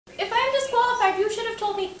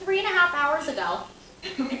told me 3.5 hours ago.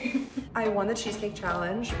 I won the cheesecake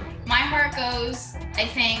challenge. My heart goes, I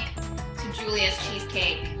think, to Julia's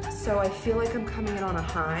cheesecake. So I feel like I'm coming in on a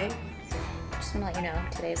high. Just want to let you know,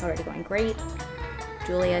 today is already going great.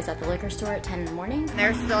 Julia is at the liquor store at 10 in the morning.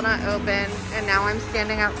 They're still not open, and now I'm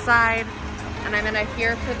standing outside, and I'm in a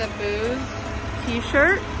Here for the Booze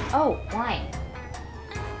t-shirt. Oh, wine.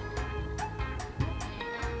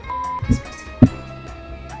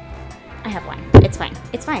 I have wine. It's fine.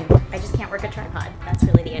 It's fine. I just can't work a tripod. That's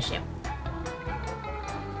really the issue.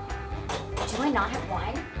 Do I not have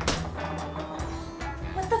wine?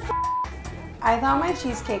 What the f? I thought my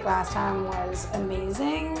cheesecake last time was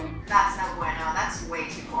amazing. That's no bueno. That's way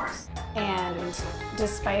too coarse. And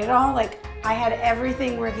despite it all, like, I had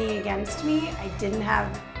everything working against me. I didn't have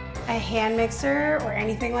a hand mixer or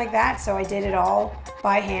anything like that, so I did it all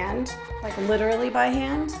by hand, like literally by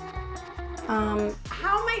hand.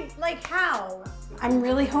 How am I, like, how? I'm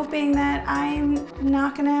really hoping that I'm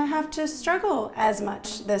not gonna have to struggle as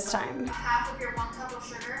much this time. Half of your 1 cup of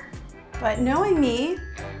sugar. But knowing me,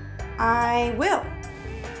 I will.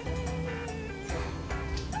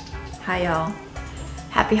 Hi y'all.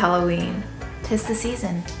 Happy Halloween. 'Tis the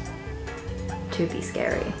season to be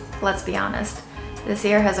scary. Let's be honest, this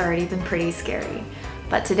year has already been pretty scary.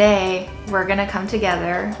 But today, we're gonna come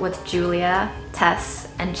together with Julia, Tess,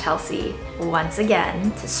 and Chelsea once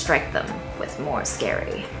again to strike them with more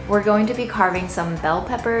scary. We're going to be carving some bell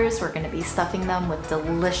peppers. We're gonna be stuffing them with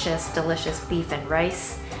delicious, delicious beef and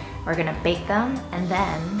rice. We're gonna bake them, and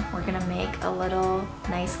then we're gonna make a little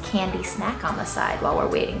nice candy snack on the side while we're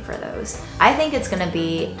waiting for those. I think it's gonna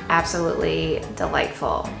be absolutely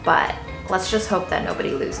delightful, but let's just hope that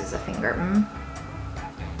nobody loses a finger.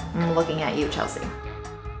 I'm looking at you, Chelsea.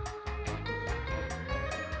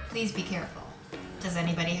 Please be careful. Does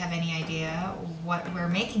anybody have any idea what we're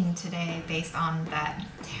making today based on that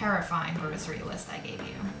terrifying grocery list I gave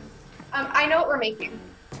you? I know what we're making.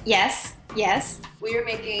 Yes, yes. We are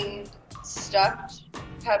making stuffed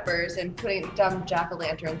peppers and putting dumb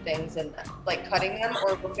jack-o'-lantern things and like cutting them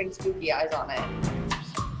or putting spooky eyes on it.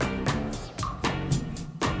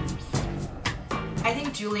 I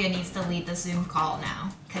think Julia needs to lead the Zoom call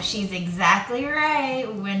now, because she's exactly right.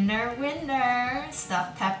 Winner, winner,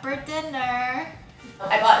 stuffed pepper dinner.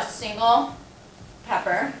 I bought a single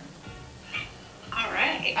pepper. All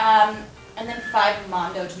right. And then 5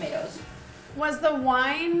 Mondo tomatoes. Was the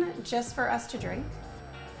wine just for us to drink?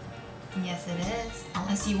 Yes, it is.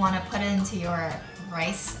 Unless you want to put it into your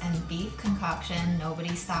rice and beef concoction,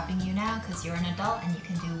 nobody's stopping you now because you're an adult and you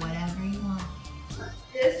can do whatever you want.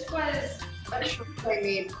 This was a short I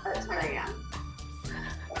made at 10 a.m.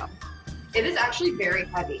 So, it is actually very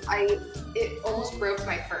heavy. It almost broke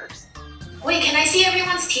my purse. Wait, can I see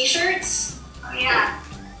everyone's t-shirts? Oh, yeah.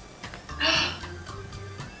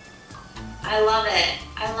 I love it.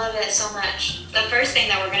 I love it so much. The first thing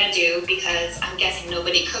that we're gonna do, because I'm guessing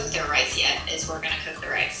nobody cooked their rice yet, is we're gonna cook the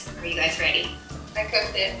rice. Are you guys ready? I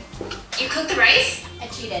cooked it. You cooked the rice? I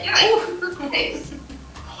cheated. Yeah, I cooked rice.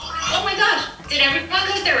 Oh my gosh, did everyone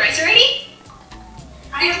cook their rice already?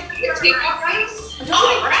 I have takeout rice.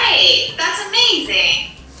 All right, that's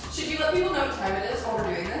amazing. Should you let people know what time it is while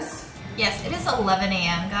we're doing this? Yes, it is 11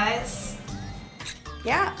 a.m., guys.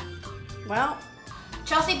 Yeah. Well,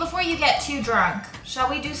 Chelsea, before you get too drunk, shall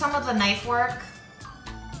we do some of the knife work?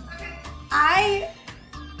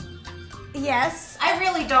 yes. I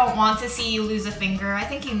really don't want to see you lose a finger. I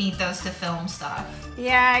think you need those to film stuff.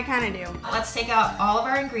 Yeah, I kind of do. Let's take out all of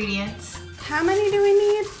our ingredients. How many do we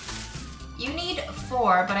need? You need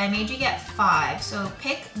 4, but I made you get 5. So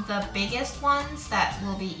pick the biggest ones that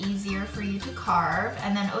will be easier for you to carve,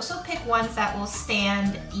 and then also pick ones that will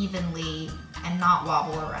stand evenly and not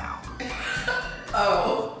wobble around.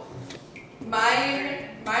 Oh, mine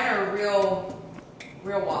are real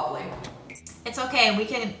wobbly. It's okay, we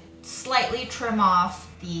can slightly trim off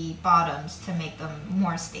the bottoms to make them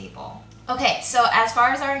more stable. Okay, so as far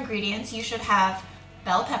as our ingredients, you should have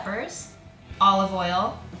bell peppers, olive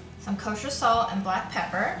oil, some kosher salt and black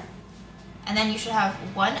pepper, and then you should have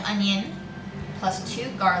 1 onion plus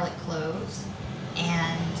 2 garlic cloves,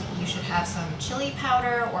 and you should have some chili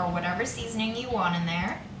powder or whatever seasoning you want in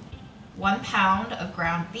there, 1 pound of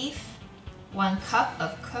ground beef, 1 cup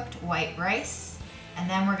of cooked white rice, and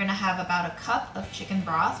then we're gonna have about a cup of chicken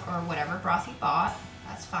broth or whatever broth you bought.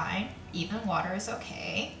 That's fine. Even water is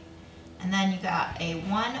okay. And then you got a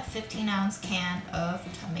 1 15-ounce can of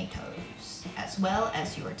tomatoes, as well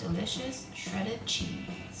as your delicious shredded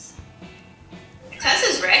cheese. Tess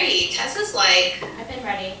is ready. Tess is like... I've been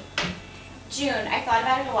ready. June, I thought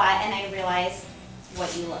about it a lot and I realized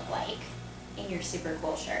what you look like in your super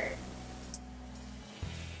cool shirt.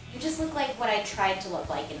 You just look like what I tried to look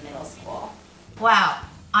like in middle school. Wow,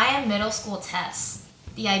 I am middle school Tess,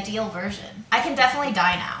 the ideal version. I can definitely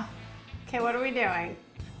die now. Okay, what are we doing?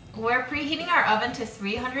 We're preheating our oven to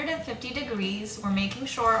 350 degrees. We're making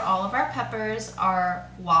sure all of our peppers are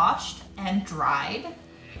washed and dried.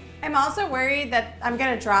 I'm also worried that I'm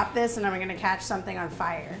gonna drop this and I'm gonna catch something on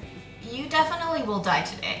fire. You definitely will die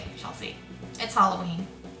today, Chelsea. It's Halloween.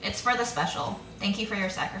 It's for the special. Thank you for your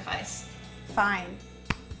sacrifice. Fine.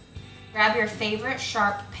 Grab your favorite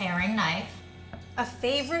sharp paring knife. A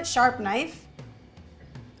favorite sharp knife?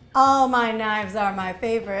 All my knives are my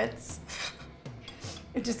favorites.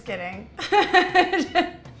 Just kidding.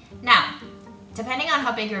 Now, depending on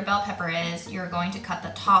how big your bell pepper is, you're going to cut the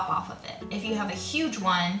top off of it. If you have a huge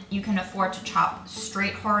one, you can afford to chop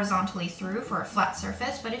straight horizontally through for a flat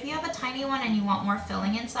surface, but if you have a tiny one and you want more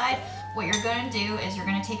filling inside, what you're going to do is you're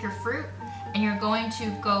going to take your fruit and you're going to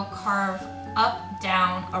go carve up,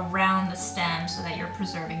 down, around the stem so that you're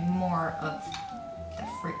preserving more of the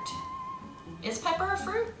fruit. Is pepper a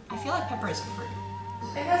fruit? I feel like pepper is a fruit.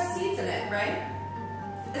 It has seeds in it, right?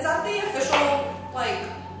 Is that the official, like,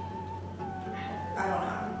 I don't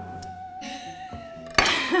know.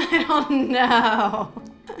 I don't know.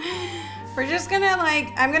 We're just gonna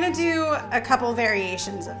I'm gonna do a couple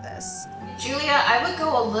variations of this. Julia, I would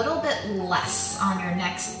go a little bit less on your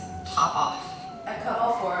next top off. I cut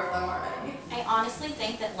all 4 of them already. I honestly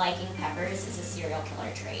think that liking peppers is a serial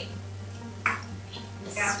killer trait.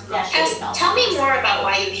 Especially bell Tell me peppers. more about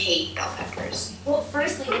why you hate bell peppers. Well,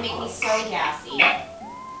 firstly, they make me so gassy.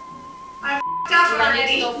 I'm Do up I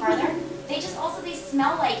need to already. go further? They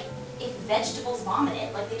smell like if vegetables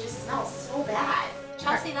vomited. Like they just smell so bad.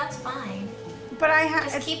 Chelsea, that's fine. But I have.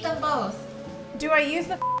 Just keep them both. Do I use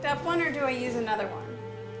the f***ed up one or do I use another one?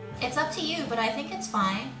 It's up to you, but I think it's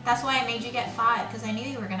fine. That's why I made you get 5, because I knew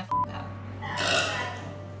you were gonna f up.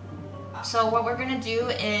 So what we're gonna do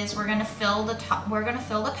is we're gonna fill the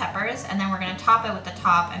peppers, and then we're gonna top it with the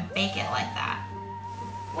top and bake it like that.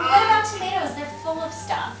 Well, what about tomatoes? They're full of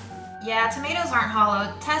stuff. Yeah, tomatoes aren't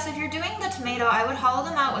hollowed. Tess, if you're doing the tomato, I would hollow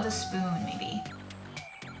them out with a spoon, maybe.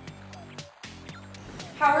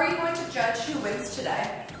 How are you going to judge who wins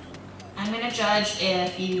today? I'm gonna judge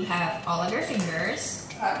if you have all of your fingers,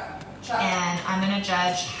 and I'm gonna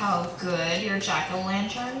judge how good your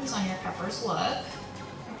jack-o'-lanterns on your peppers look,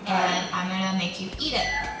 and I'm gonna make you eat it.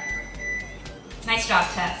 Nice job,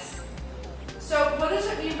 Tess. So what does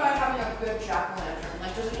it mean by having a good jack-o'-lantern?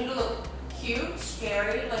 Like, does it need to look cute,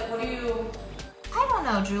 scary? Like, what do you... I don't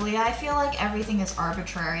know, Julia. I feel like everything is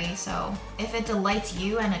arbitrary, so if it delights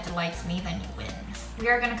you and it delights me, then you win. We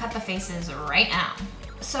are gonna cut the faces right now.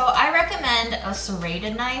 So I recommend a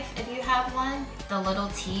serrated knife if you have one. The little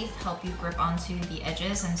teeth help you grip onto the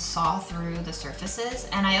edges and saw through the surfaces.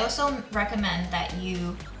 And I also recommend that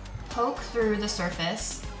you poke through the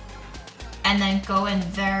surface and then go in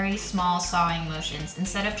very small sawing motions.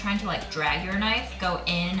 Instead of trying to drag your knife, go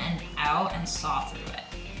in and out and saw through it.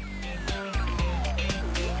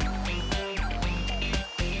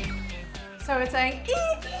 So it's like,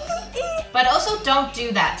 But also don't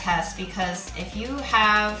do that, Tess, because if you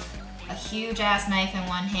have a huge ass knife in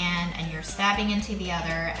one hand and you're stabbing into the other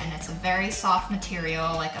and it's a very soft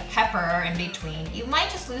material like a pepper in between, you might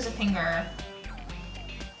just lose a finger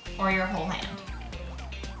or your whole hand.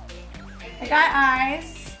 I got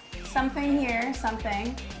eyes, something here,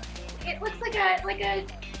 something. It looks like a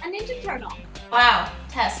Ninja Turtle. Wow,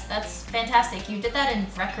 Tess, that's fantastic. You did that in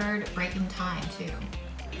record-breaking time, too.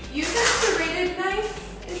 You said serrated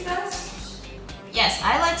knife is best? Yes,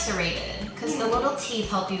 I like serrated, because the little teeth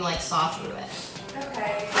help you saw through it.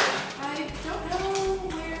 Okay. I don't know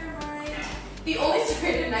where the only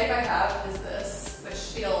serrated knife I have is this, which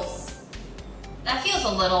feels... That feels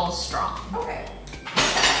a little strong. Okay.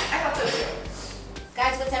 I thought so too.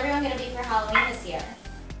 Guys, what's everyone gonna be for Halloween this year?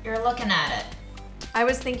 You're looking at it. I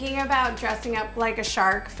was thinking about dressing up like a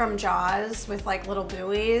shark from Jaws with little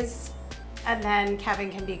buoys, and then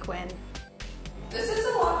Kevin can be Quinn. This is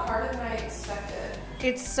a lot harder than I expected.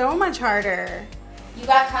 It's so much harder. You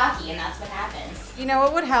got cocky and that's what happens. You know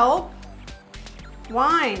what would help?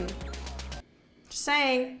 Wine. Just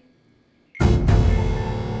saying. Oh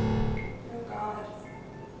God.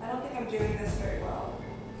 I don't think I'm doing this very well.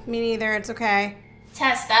 Me neither, it's okay.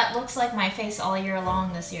 Tess, that looks like my face all year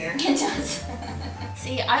long this year. It does.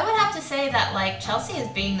 See, I would have to say that Chelsea is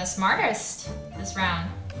being the smartest this round.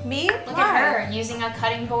 Me? Look at her, using a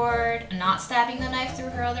cutting board, not stabbing the knife through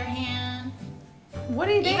her other hand. What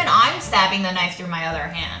are you doing? Even I'm stabbing the knife through my other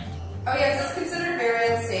hand. Oh yeah, is this considered very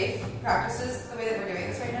unsafe practices, the way that we're doing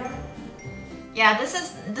this right now? Yeah, this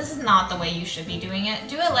is not the way you should be doing it.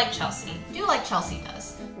 Do it like Chelsea. Do like Chelsea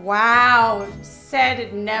does. Wow,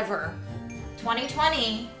 said never.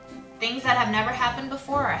 2020, things that have never happened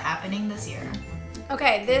before are happening this year.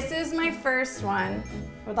 Okay, this is my first one.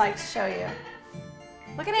 Would like to show you.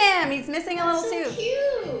 Look at him, he's missing a little tooth.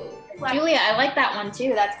 Cute. Julia, I like that one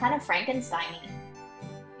too. That's kind of Frankenstein-y.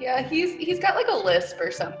 Yeah, he's got like a lisp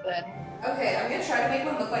or something. Okay, I'm gonna try to make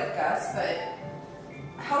one look like Gus, but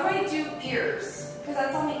how do I do ears? Because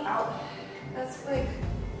that's on the out. That's like.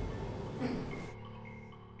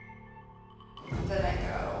 Then I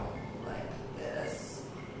go like this.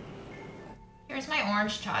 Here's my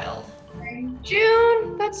orange child.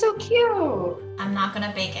 June, that's so cute. I'm not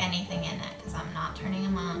gonna bake anything in it because I'm not turning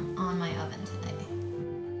them on my oven today.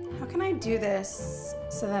 How can I do this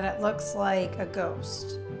so that it looks like a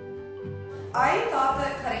ghost? I thought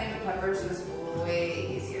that cutting the peppers was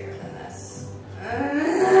way easier than this.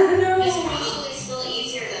 No. It's probably still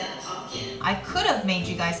easier than a pumpkin. I could have made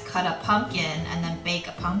you guys cut a pumpkin and then bake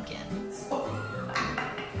a pumpkin.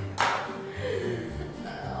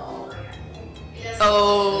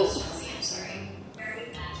 Oh. I'm sorry.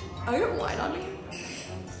 I got wine on me.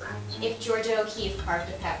 If Georgia O'Keeffe carved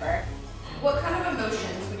a pepper. What kind of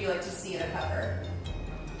emotions would you like to see in a pepper?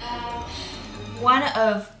 One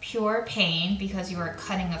of pure pain because you are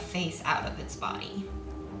cutting a face out of its body.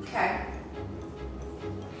 Okay.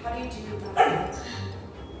 How do you do that?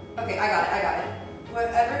 Okay, I got it.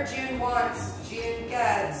 Whatever June wants, June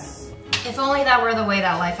gets. If only that were the way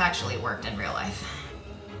that life actually worked in real life.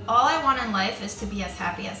 All I want in life is to be as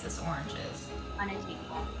happy as this orange is.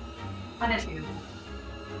 Unattainable. Unattainable.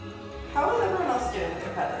 How is everyone else doing with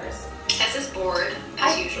their peppers? Tess is bored,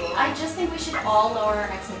 as usual. I just think we should all lower our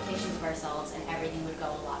expectations of ourselves and everything would go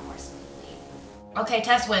a lot more smoothly. Okay,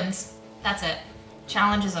 Tess wins. That's it.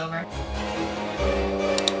 Challenge is over.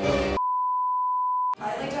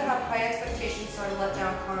 I like to have high expectations so I let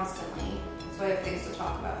down constantly. So I have things to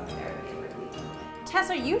talk about in therapy every week. Tess,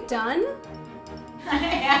 are you done? I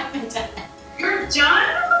haven't done it. You're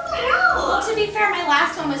done? What the hell? Well, to be fair, my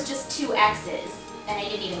last one was just 2 X's, and I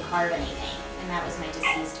didn't even carve anything, and that was my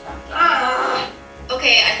deceased pumpkin.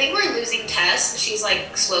 Okay, I think we're losing Tess. She's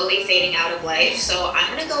like slowly fading out of life. So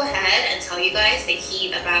I'm gonna go ahead and tell you guys to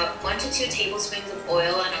heat about 1 to 2 tablespoons of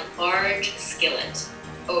oil in a large skillet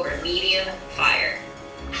over medium fire.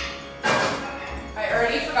 I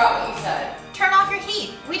already forgot what you said. Turn off your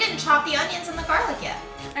heat. We didn't chop the onions and the garlic yet.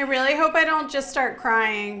 I really hope I don't just start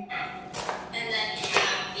crying. And then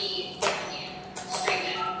have the onion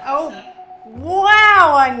straight down. Oh,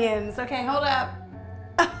 wow, onions. Okay, hold up.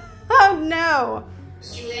 Oh no.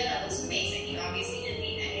 Julia, that was amazing. You obviously didn't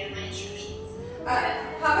need any of my instructions.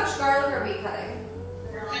 How much garlic are we cutting?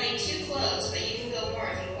 We're cutting 2 cloves, but you can go more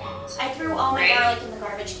if you want. I threw all my Right. garlic in the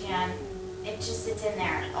garbage can. It just sits in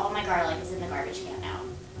there. All my garlic is in the garbage can now.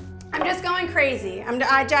 I'm just going crazy.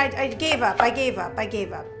 I gave up. I gave up.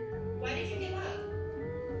 Why did you give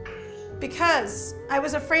up? Because I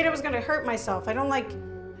was afraid I was going to hurt myself. I don't like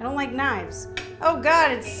knives. Oh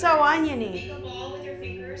God, it's so oniony. Make a ball with your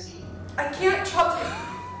fingers. I can't chop.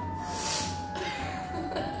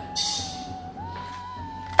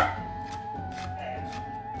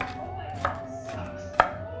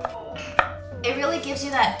 It really gives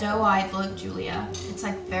you that doe-eyed look, Julia. It's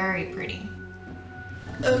like very pretty.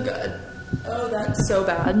 Oh God. Oh, that's so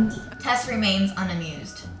bad. Tess remains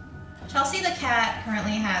unamused. Chelsea the cat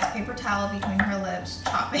currently has paper towel between her lips,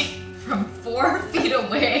 chopping from 4 feet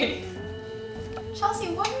away.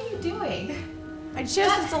 Chelsea, what are you doing? It's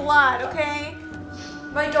a lot, okay?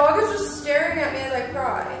 My dog is just staring at me as I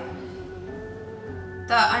cry.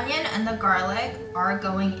 The onion and the garlic are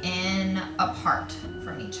going in apart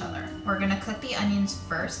from each other. We're gonna cook the onions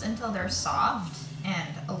first until they're soft and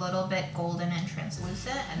a little bit golden and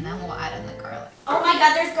translucent, and then we'll add in the garlic. Oh my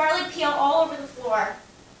God, there's garlic peel all over the floor.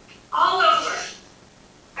 All over.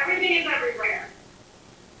 Everything is everywhere.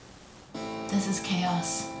 This is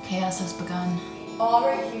chaos. Chaos has begun. All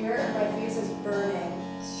right here, my face is burning.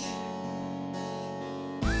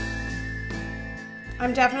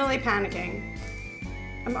 I'm definitely panicking.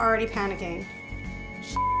 I'm already panicking.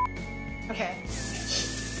 Okay.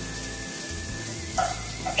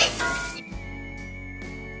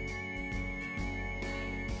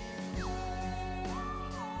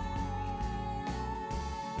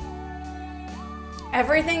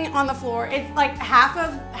 Everything on the floor. It's like half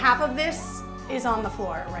of this is on the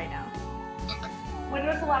floor right now. When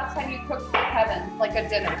was the last time you cooked for Kevin, like a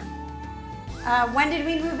dinner? When did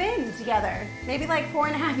we move in together? Maybe like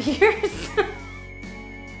 4.5 years.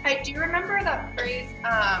 I do remember that phrase,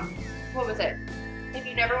 what was it? If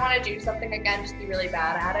you never want to do something again, just be really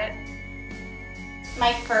bad at it.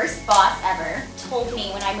 My first boss ever told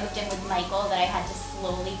me when I moved in with Michael that I had to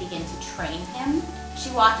slowly begin to train him. She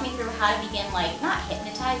walked me through how to begin, like, not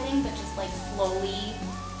hypnotizing, but just like slowly,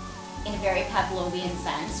 in a very Pavlovian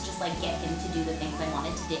sense, just like get him to do the things I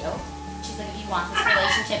wanted to do. She's like, if you want this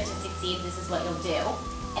relationship to succeed, this is what you'll do.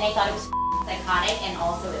 And I thought it was psychotic, and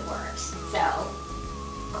also it worked. So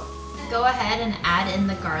Go ahead and add in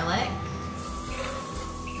the garlic.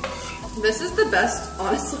 This is the best,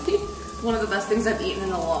 honestly, one of the best things I've eaten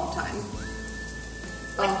in a long time.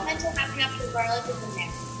 What's meant to happen after the garlic is in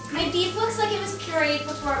there? my beef looks like it was pureed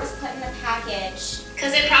before it was put in the package.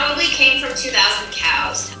 Because it probably came from 2,000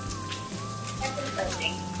 cows. That's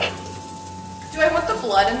interesting. Do I want the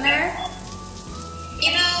blood in there?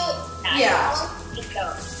 You know, Yeah.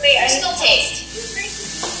 Wait, I still taste.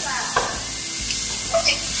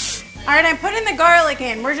 All right, I'm putting the garlic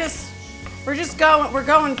in. We're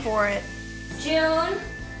going for it. June,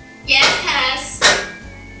 Yes, Tess.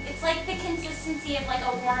 it's like the consistency of like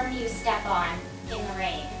a worm you step on in the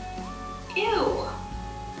rain. Ew.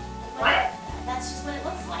 What? That's just what it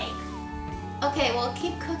looks like. Okay, well,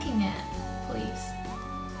 keep cooking it, please.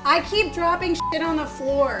 I keep dropping shit on the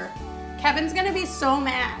floor. Kevin's gonna be so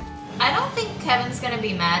mad. I don't think Kevin's gonna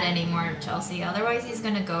be mad anymore, Chelsea. Otherwise, he's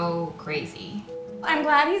gonna go crazy. I'm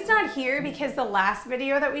glad he's not here because the last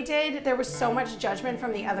video that we did, there was so much judgment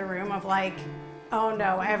from the other room of like, oh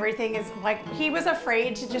no, everything is like, he was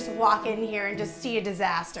afraid to just walk in here and just see a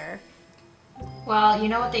disaster. Well, you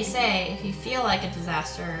know what they say, if you feel like a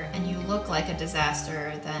disaster and you look like a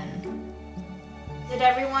disaster, then... Did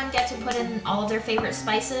everyone get to put in all of their favorite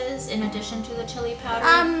spices in addition to the chili powder?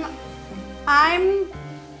 I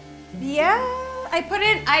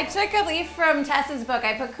took a leaf from Tess's book.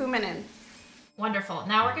 I put cumin in. Wonderful.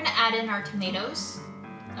 Now we're gonna add in our tomatoes,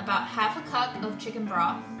 about half a cup of chicken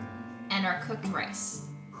broth, and our cooked rice.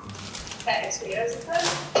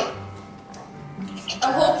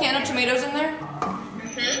 A whole can of tomatoes in there?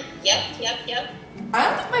 Mm-hmm. Yep. I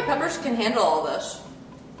don't think my peppers can handle all this.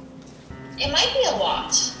 It might be a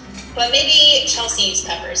lot, but maybe Chelsea's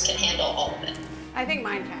peppers can handle all of it. I think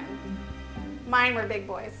mine can. Mine were big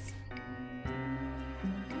boys.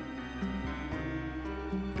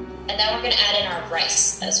 And then we're gonna add in our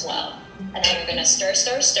rice as well. And then you're gonna stir.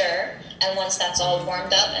 And once that's all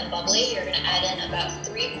warmed up and bubbly, you're gonna add in about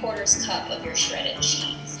 3/4 cup of your shredded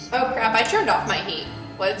cheese. Oh crap, I turned off my heat.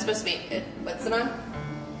 What it's supposed to be? What's it on?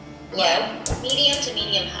 Low, medium to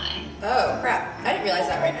medium high. Oh crap, I didn't realize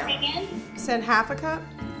that right now. You said half a cup?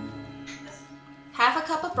 Half a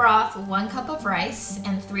cup of broth, 1 cup of rice,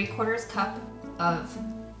 and 3/4 cup of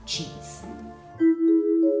cheese.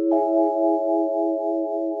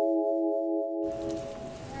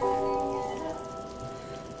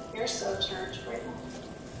 You're so church right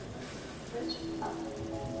now.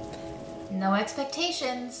 No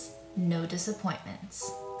expectations, no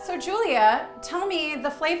disappointments. So Julia, tell me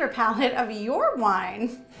the flavor palette of your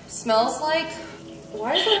wine. Smells like,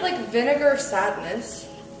 why is that like vinegar sadness?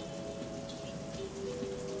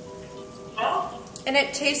 And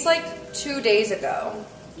it tastes like 2 days ago.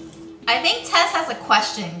 I think Tess has a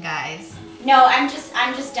question, guys. No, I'm just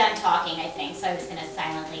done talking, I think, so I was gonna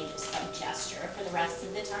silently just like gesture for the rest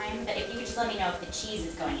of the time. But if you could just let me know if the cheese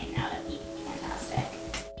is going in now, that'd be fantastic.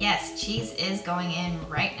 Yes, cheese is going in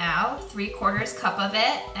right now. 3/4 cup of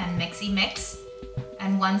it, and mixy mix.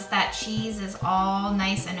 And once that cheese is all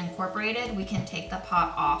nice and incorporated, we can take the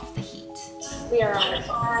pot off the heat. We are on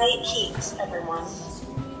high heat, everyone.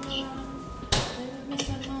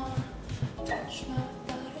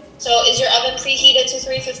 So is your oven preheated to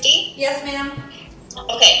 350? Yes, ma'am.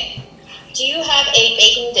 Okay. Do you have a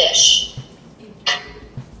baking dish?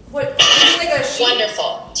 What, like a sheet?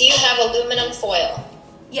 Wonderful. Do you have aluminum foil?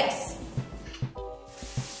 Yes.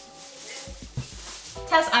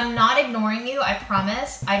 Tess, I'm not ignoring you, I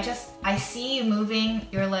promise. I see you moving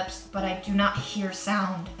your lips, but I do not hear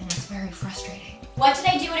sound, and it's very frustrating. What did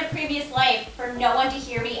I do in a previous life for no one to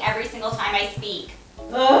hear me every single time I speak?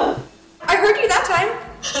 Ugh. I heard you that time.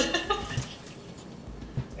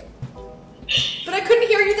 But I couldn't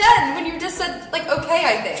hear you then when you just said, like, okay,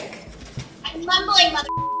 I think. I'm mumbling, mother.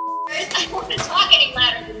 I don't want to talk any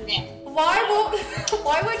louder than this.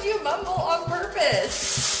 Why would you mumble on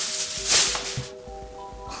purpose?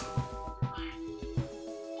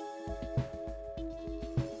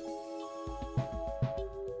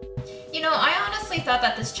 You know, I honestly thought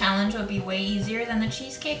that this challenge would be way easier than the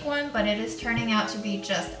cheesecake one, but it is turning out to be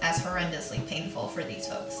just as horrendously painful for these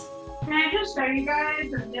folks. Can I just show you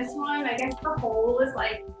guys that this one, I guess the hole is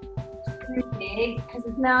like too big because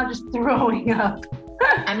it's now just throwing up.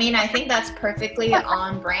 I mean, I think that's perfectly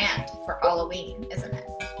on brand for Halloween, isn't it?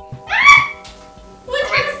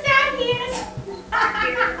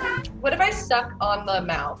 stuck on the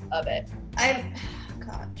mouth of it.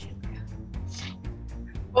 God.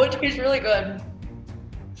 Oh, it tastes really good.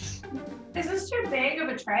 Is this too big of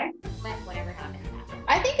a tray? Whatever happens, happens.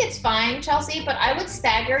 I think it's fine, Chelsea, but I would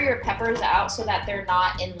stagger your peppers out so that they're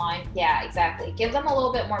not in line. Yeah, exactly. Give them a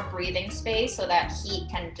little bit more breathing space so that heat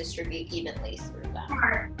can distribute evenly through them.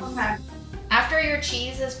 Alright, okay. After your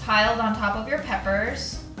cheese is piled on top of your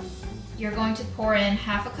peppers, you're going to pour in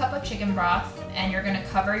half a cup of chicken broth and you're going to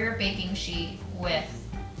cover your baking sheet with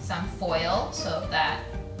some foil so that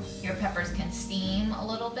your peppers can steam a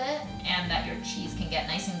little bit and that your cheese can get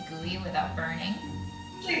nice and gooey without burning.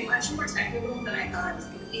 Actually, much more technical than I thought it was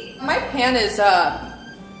going to be. My pan is,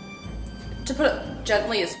 to put it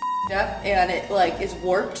gently, is up and it like is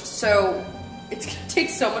warped, so it's gonna take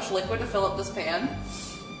so much liquid to fill up this pan.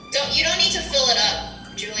 You don't need to fill it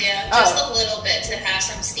up, Julia. Just a little bit to have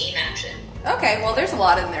some steam action. Okay, well there's a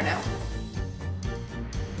lot in there now.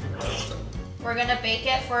 We're gonna bake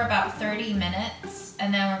it for about 30 minutes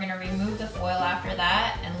and then we're gonna remove the foil after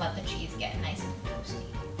that and let the cheese get nice and toasty.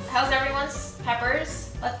 How's everyone's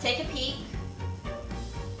peppers? Let's take a peek.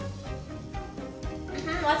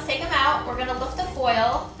 Let's take them out. We're gonna lift the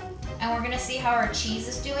foil and we're gonna see how our cheese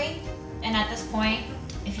is doing. And at this point,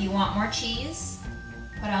 if you want more cheese,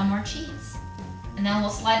 put on more cheese. And then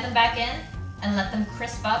we'll slide them back in and let them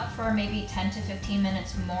crisp up for maybe 10 to 15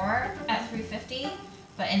 minutes more at 350.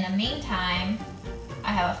 But in the meantime,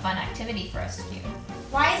 I have a fun activity for us to do.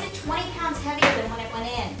 Why is it 20 pounds heavier than when it went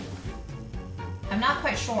in? I'm not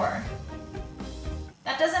quite sure.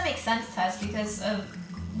 That doesn't make sense, Tess, because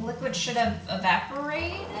liquid should have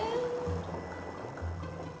evaporated.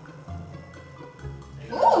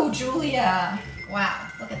 Ooh, Julia! Wow,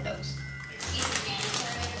 look at those. Cheese is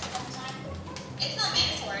mandatory all the time? It's not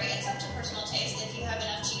mandatory, it's up to personal taste. If you have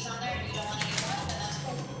enough cheese on there and you don't want to get more, then that's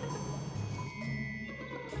cool.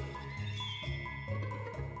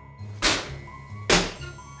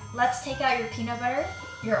 Let's take out your peanut butter,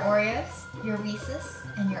 your Oreos, your Reese's,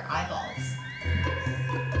 and your eyeballs.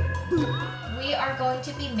 We are going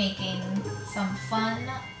to be making some fun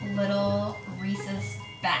little Reese's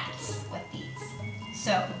bats with these.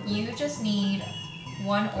 So you just need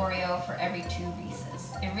 1 Oreo for every 2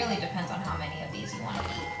 Reese's. It really depends on how many of these you want to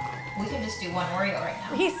eat. We can just do 1 Oreo right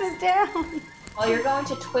now. Pieces down. Well, you're going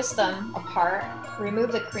to twist them apart,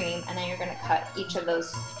 remove the cream, and then you're going to cut each of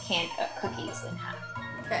those cookies in half.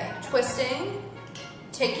 Okay, twisting,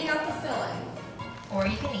 taking out the filling. Or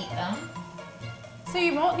you can eat them. So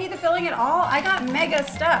you won't need the filling at all? I got mega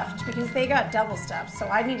stuffed because they got double stuffed, so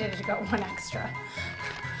I needed to go 1 extra.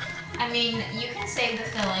 I mean, you can save the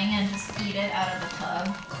filling and just eat it out of the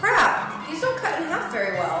tub. Crap! These don't cut in half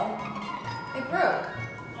very well. They broke.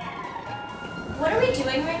 What are we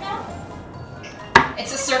doing right now?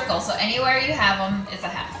 It's a circle, so anywhere you have them is a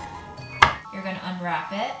half. You're going to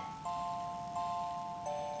unwrap it.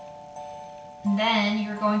 And then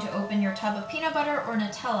you're going to open your tub of peanut butter or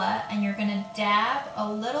Nutella and you're going to dab a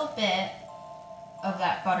little bit of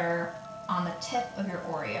that butter on the tip of your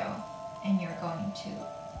Oreo and you're going to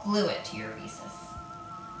glue it to your Reese's.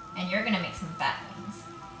 And you're going to make some fat ones.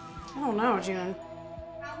 I don't know, June.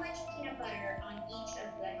 How much peanut butter on each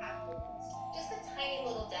of the half balloons? Just a tiny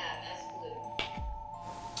little dab as glue.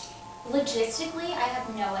 Logistically, I have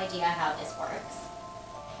no idea how this works.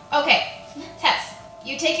 Okay, Tess,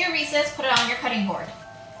 you take your Reese's, put it on your cutting board.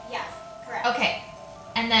 Yes, correct. Okay,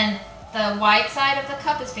 and then the wide side of the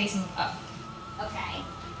cup is facing up. Okay.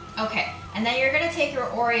 Okay, and then you're going to take your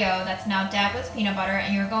Oreo that's now dabbed with peanut butter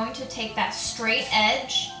and you're going to take that straight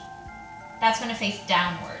edge that's going to face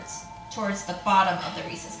downwards towards the bottom of the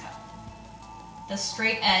Reese's cup. The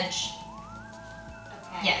straight edge.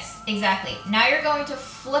 Okay. Yes, exactly. Now you're going to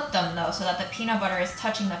flip them though so that the peanut butter is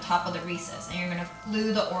touching the top of the Reese's and you're going to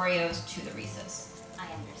glue the Oreos to the Reese's. I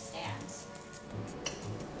understand.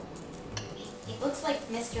 It looks like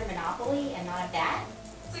Mr. Monopoly and not a bat.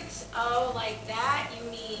 Oh, like that? You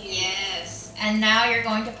mean? Yes. And now you're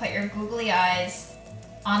going to put your googly eyes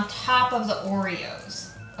on top of the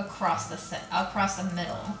Oreos across the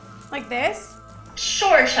middle. Like this?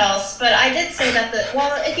 Sure, Chels, but I did say that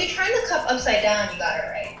if you turn the cup upside down, you got it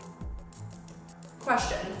right.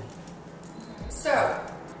 Question. So,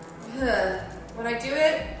 when I do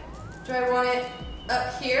it, do I want it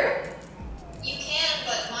up here? You can,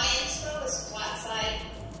 but my inspo is flat side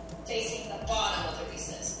facing the bottom of the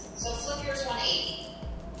Reese's. So flip yours 180.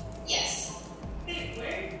 Yes. Wait,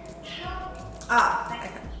 where? How? Ah,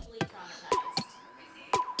 okay. Deeply traumatized.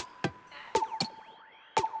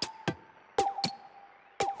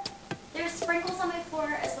 There's sprinkles on my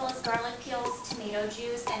floor as well as garlic peels, tomato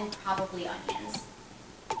juice, and probably onions.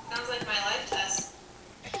 Sounds like my life, Tess.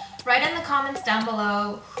 Write in the comments down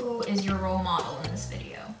below who is your role model in this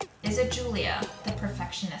video. Is it Julia, the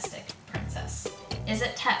perfectionistic princess? Is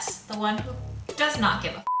it Tess, the one who does not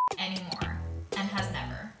give a anymore and has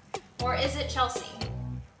never? Or is it Chelsea?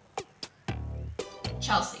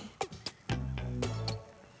 Chelsea.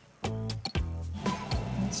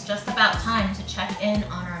 It's just about time to check in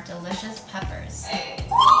on our delicious peppers.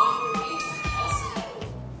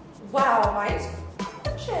 Wow, mine's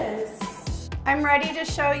gorgeous. I'm ready to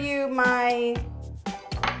show you my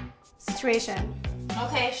situation.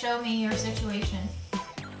 Okay, show me your situation.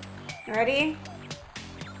 Ready?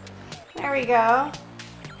 There we go.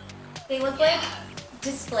 They look like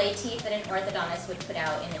display teeth that an orthodontist would put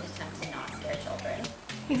out in an attempt to not scare children.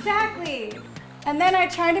 Exactly. And then I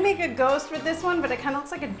tried to make a ghost with this one, but it kind of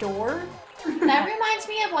looks like a door. That reminds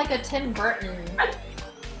me of like a Tim Burton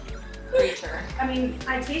creature. I mean,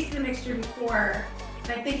 I tasted the mixture before,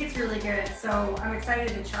 and I think it's really good, so I'm excited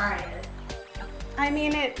to try it. I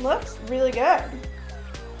mean, it looks really good.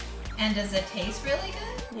 And does it taste really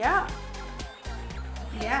good? Yeah.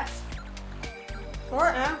 Yes. For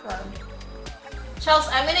after. Chelsea,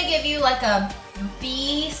 I'm gonna give you like a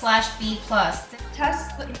B/B+.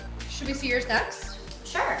 Tess, should we see yours next?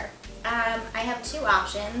 Sure. I have two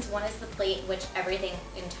options. One is the plate in which everything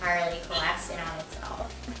entirely collapses in on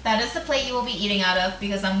itself. That is the plate you will be eating out of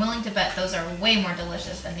because I'm willing to bet those are way more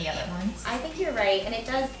delicious than the other ones. I think you're right, and it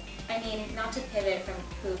does, I mean, not to pivot from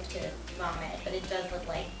poop to vomit, but it does look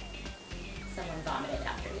like someone vomited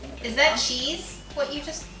after eating it. Is that cheese? What you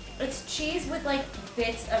just... It's cheese with like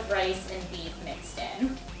bits of rice and beef mixed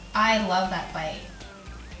in. I love that bite.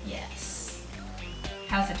 Yes.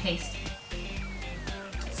 How's it taste?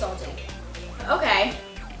 Salty. Okay.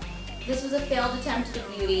 This was a failed attempt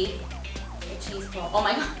at beauty. The cheese pull. Oh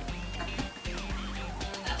my god.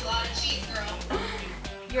 That's a lot of cheese, girl.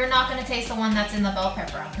 You're not gonna taste the one that's in the bell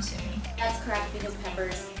pepper, I'm assuming. That's correct because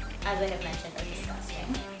peppers, as I have mentioned, are disgusting.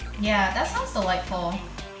 Yeah, that sounds delightful.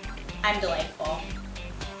 I'm delightful.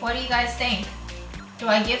 What do you guys think? Do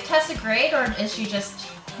I give Tess a grade or is she just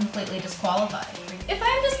completely disqualified? If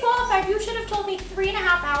I'm disqualified, you should have told me 3.5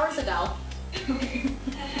 hours ago.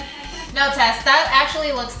 No, Tess, that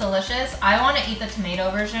actually looks delicious. I want to eat the tomato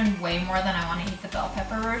version way more than I want to eat the bell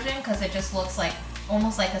pepper version because it just looks like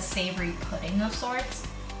almost like a savory pudding of sorts.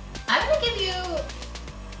 I'm going to give you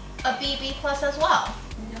a B/B+ as well.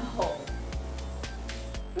 No.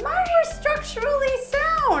 Mine were structurally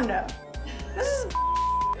sound. This is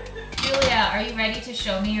Julia, are you ready to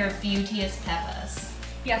show me your beauteous peppers?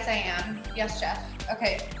 Yes, I am. Yes, chef.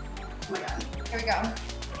 Okay. Oh my god. Here we go.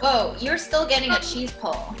 Whoa, you're still getting a cheese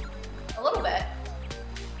pull. A little bit.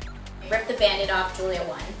 Rip the bandit off, Julia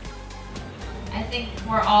won. I think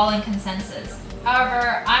we're all in consensus.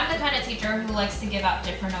 However, I'm the kind of teacher who likes to give out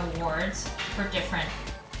different awards for different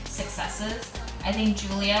successes. I think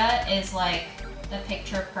Julia is like the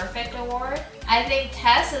Picture Perfect Award. I think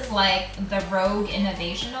Tess is like the Rogue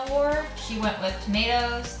Innovation Award. She went with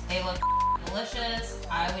tomatoes. They look delicious.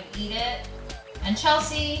 I would eat it. And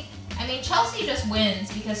Chelsea, I mean, Chelsea just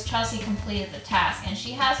wins because Chelsea completed the task and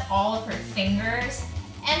she has all of her fingers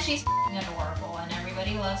and she's adorable and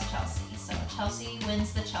everybody loves Chelsea. So Chelsea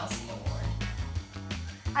wins the Chelsea Award.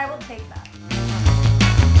 I will take that.